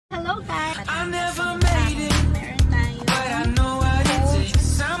Hello guys! I never made it, but I know what it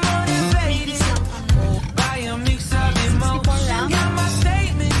takes. I'm motivated by a mix of emotion. Got my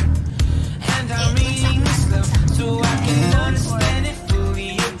statement, and I'm reading it slow so I can understand it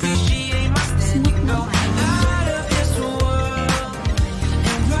fully. Appreciate my standing, go out of this world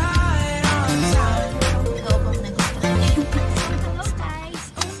and right on time. Hello guys!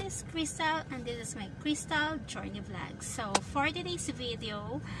 This is Crystal and this is my Crystal Journey Vlogz. So for today's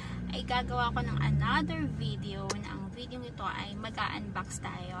video, ay gagawa ko ng another video na ang video ito ay mag-unbox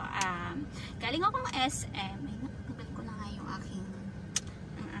tayo. Galing akong SM. Nagbagal ko na nga yung aking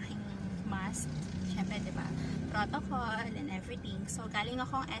mask. Siyempre, diba? Protocol and everything. So, galing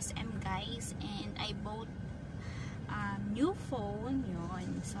akong SM guys and I bought new phone.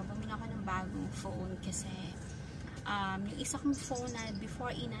 Yun. So, bumili ako ng bagong phone kasi yung isa kong phone na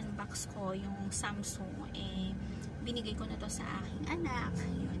before in-unbox ko, yung Samsung, binigay ko na to sa aking anak.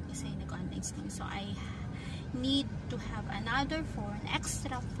 Yun, kasi nag-online school. So, I need to have another phone,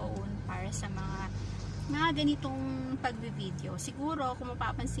 extra phone para sa mga ganitong pagbi-video. Siguro, kung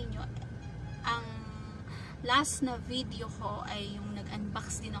mapapansin nyo, ang last na video ko ay yung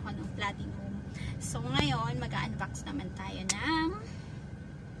nag-unbox din ako ng Platinum. So, ngayon, mag-unbox naman tayo ng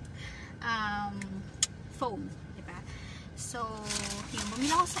phone. So, yung bumili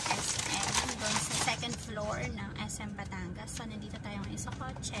ako sa SM, doon sa second floor ng SM Batangas. So, nandito tayo ngayon sa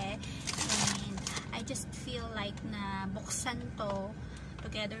kotse. And I just feel like na buksan to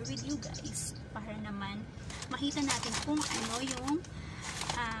together with you guys para naman makita natin kung ano yung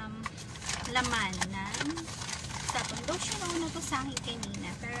laman ng sapon. Though siya na to sa akin kanina,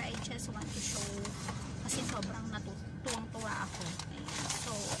 pero I just want to show kasi sobrang natutuwang-tuwa ako. Ayan.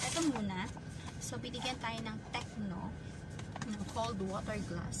 So, eto muna. So, binigyan tayo ng TECHNO ng cold water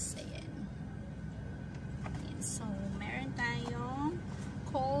glass. Ayan. Ayan. So, meron tayong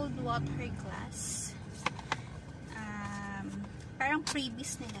cold water glass. Parang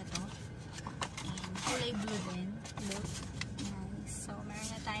previous nila to. Ayan. Kulay blue din. Look. Nice. So, meron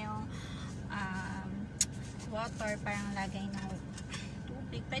na tayong water. Parang lagay ng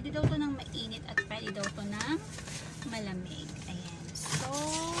tubig. Pwede daw to ng mainit at pwede daw to ng malamig. Ayan. So,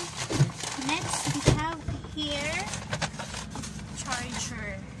 next we have here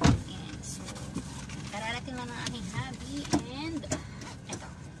charger. And so, kararating lang ng aking hubby. And, eto.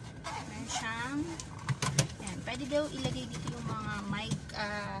 Meron siyang, yan. Pwede daw ilagay dito yung mga mic,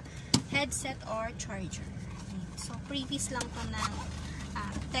 headset or charger. Ayan. So, previous lang to ng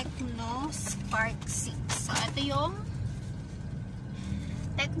TECHNO Spark 6. So, ito yung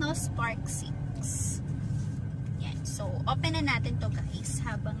TECHNO Spark 6. Yan. So, open na natin to guys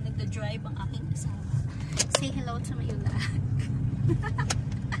habang nagda-drive ang aking asawa. Say hello to my lahat.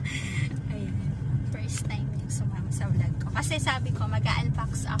 Ayan. First time yung sumama sa vlog ko. Kasi sabi ko,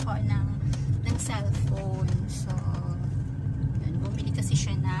 mag-unbox ako ng cellphone. So, yun. Bumili kasi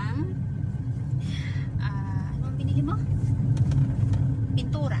siya ng anong binili mo?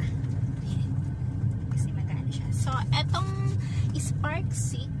 Pintura. Ayan. Kasi magano siya. So, etong Spark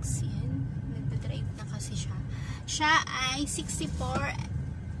 6, yan. Nagdadrive na kasi siya. Siya ay 64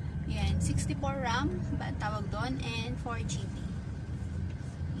 yan, 64 RAM ba tawag doon and 4GB.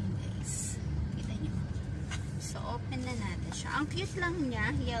 Yun guys. Kita nyo. So, open na natin siya. Ang cute lang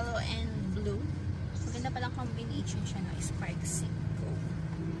niya, yellow and blue. Maganda palang combination siya, no? Spark 6. Go.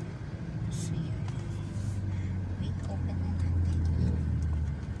 So, yun. Wait, open na natin.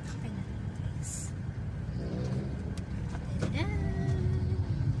 Open na natin guys. Ta-da!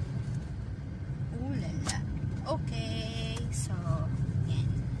 Ulala. Okay. So,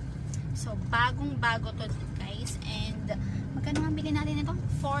 so, bagong-bago to guys. And, magkano ang bilhin natin ito?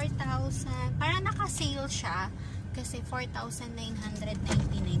 4,000. Parang naka-sale siya. Kasi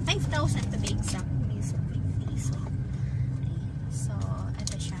 4,999. 5,000 to be exact. So, big piso. So,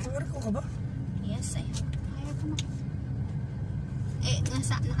 ito siya. Kaya ko ka ba? Yes, ayun. Kaya ko na.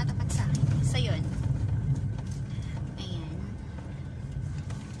 Nakatapat sa akin. So, yun. Ayan.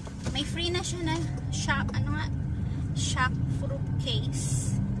 May free na siya na shock proof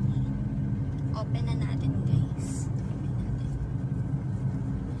case. Open na natin guys. Open natin.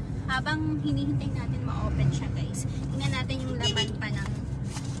 Habang hinihintay natin ma-open siya guys, tingnan natin yung laman pa ng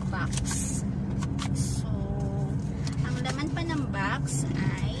box. So, ang laman pa ng box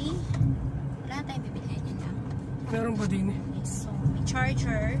ay wala tayong bibilihan yan lang. Meron ba din eh? Yes, so may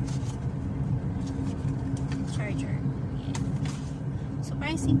charger. Charger. Yan. So,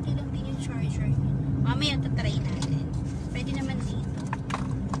 parang simple lang din yung charger. Mamaya tatry natin. Pwede naman dito.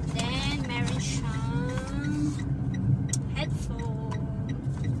 Then, meron siyang headphone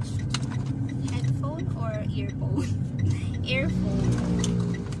or earphone. Earphone.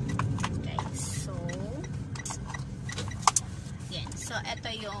 ito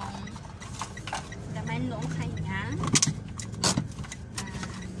yung laman noong kanyang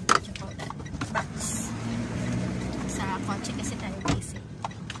box. Sa kotse kasi tayo busy.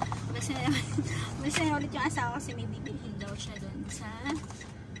 Basta na ulit yung asawa kasi may bibilhin daw siya doon sa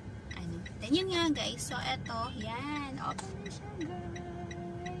ano. Then yun nga guys. So ito, yan. Open na siya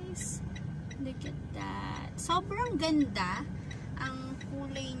guys. Look at that. Sobrang ganda. Ang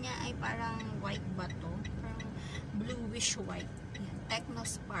kulay niya ay parang white ba to? Parang bluish white. Yan. TECHNO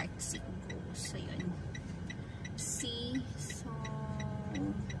Spark Go. So yun. See? So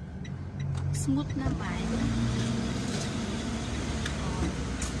smooth naman.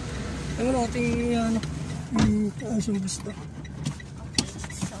 Ano natin yung gusto. Okay,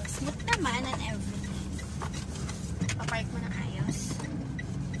 so smooth naman and everything. Papark mo ng ayos.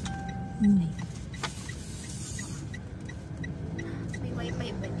 May wifi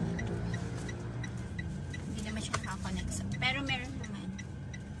ba dito? Hindi naman siya nakakonect. Pero meron naman.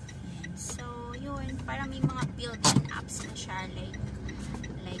 Ayan. So, yun. Parang may mga built-in apps na siya.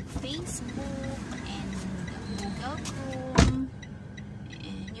 Like Facebook and Google Chrome.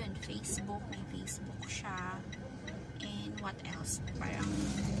 And yun, Facebook. May Facebook siya. And what else? Parang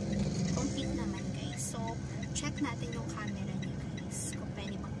complete naman guys. So, check natin yung camera niya guys. Kung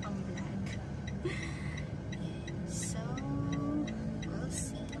pwede magpang-vlog. Ayan. So, we'll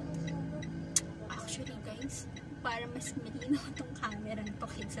see. Actually guys, para mas malinaw itong camera nito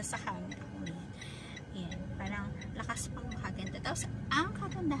kaysa sa camera ko. Ayan. Parang lakas pang makaganda. Tapos, ang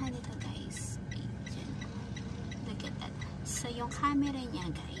kagandahan nito guys, ayan. Look at that. So, yung camera niya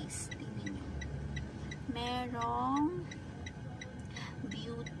guys, tingnan nyo. Merong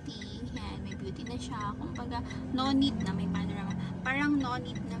beauty. Yan, may beauty na siya. Kumbaga, no need na may panorama. Parang no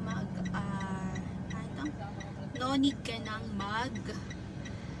need na no need ka nang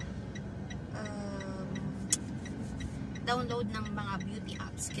download ng mga beauty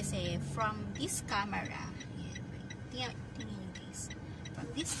apps kasi from this camera, tingnan nyo guys, from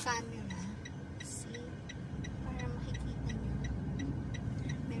this camera, see, para makikita nyo,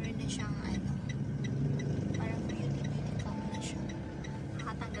 meron na siyang parang beauty camera siya,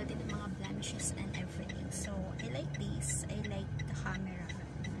 nakatanggal din ng mga blemishes and everything. So I like this, I like the camera,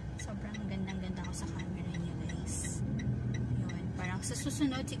 sobrang gandang-ganda ko sa camera niya guys. Yun, parang sa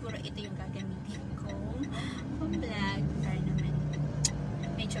susunod siguro ito yung gagamitin kong vlog para naman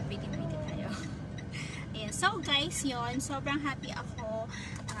medyo pretty-pretty tayo. Ayan. So guys, yun, sobrang happy ako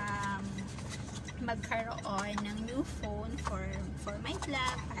magkaroon ng new phone for my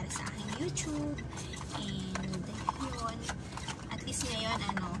vlog, para sa aking YouTube. And yun, at least ngayon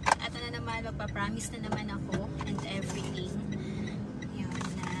ito na naman, magpa-promise na naman ako and everything. Yun,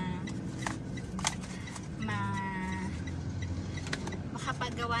 na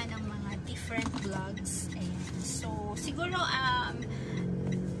makapagawa ng mga different vlogs. Ayan. So, siguro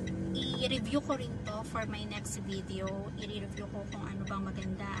i-review ko rin to for my next video. I-review ko kung ano bang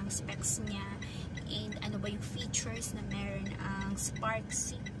maganda ang specs niya and ano ba yung features na meron ang Spark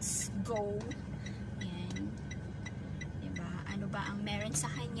 6 Go. Ayan. Diba? Ano ba ang meron sa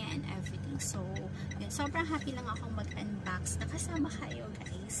kanya and everything. So, yun. Sobrang happy lang akong mag-unbox. Nakasama kayo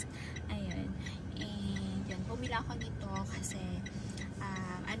guys. Ayun. And yun, bumila ako nito kasi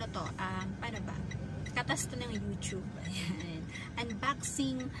paano ba? Katas to ng YouTube. Ayan.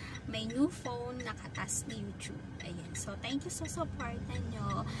 Unboxing my new phone na katas ni YouTube. Ayan. So, thank you sa supportan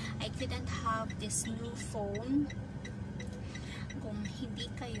nyo. I couldn't have this new phone kung hindi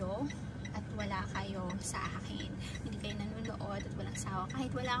kayo at wala kayo sa akin. Hindi kayo nanonood at walang sawa.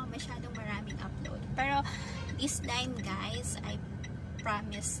 Kahit wala akong masyadong maraming upload. Pero, this time guys, I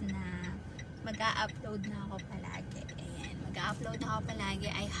promise na mag-a-upload na ako palagi. Ayan. Mag-a-upload na ako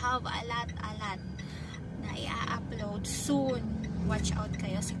palagi. I have a lot na i-upload soon. Watch out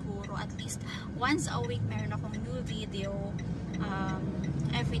kayo siguro. At least once a week meron akong new video.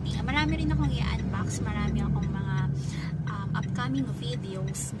 Everything. Marami rin akong i-unbox. Marami akong mga upcoming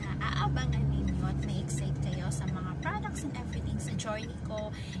videos na aabangan ninyo at may excite kayo sa mga products and everything sa journey ko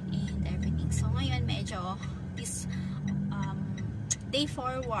and everything. So ngayon medyo this day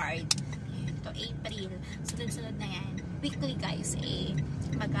forward to April. Sunod-sunod na yan. Weekly guys,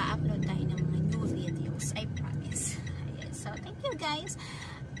 mag-a-upload tayo ng mga new videos. I promise. Ayan. So, thank you guys.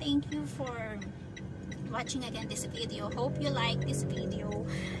 Thank you for watching again this video. Hope you like this video.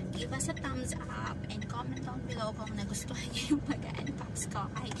 Give us a thumbs up and comment down below kung nagustuhan niyo yung pag-unbox ko.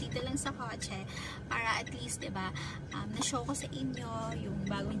 Kahit dito lang sa kotse. Para at least, diba, na-show ko sa inyo yung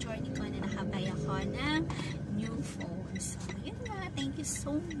bagong journey ko na nakabay ako ng new phone. So, yun nga. Thank you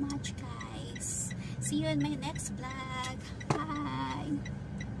so much guys. See you in my next vlog. Bye!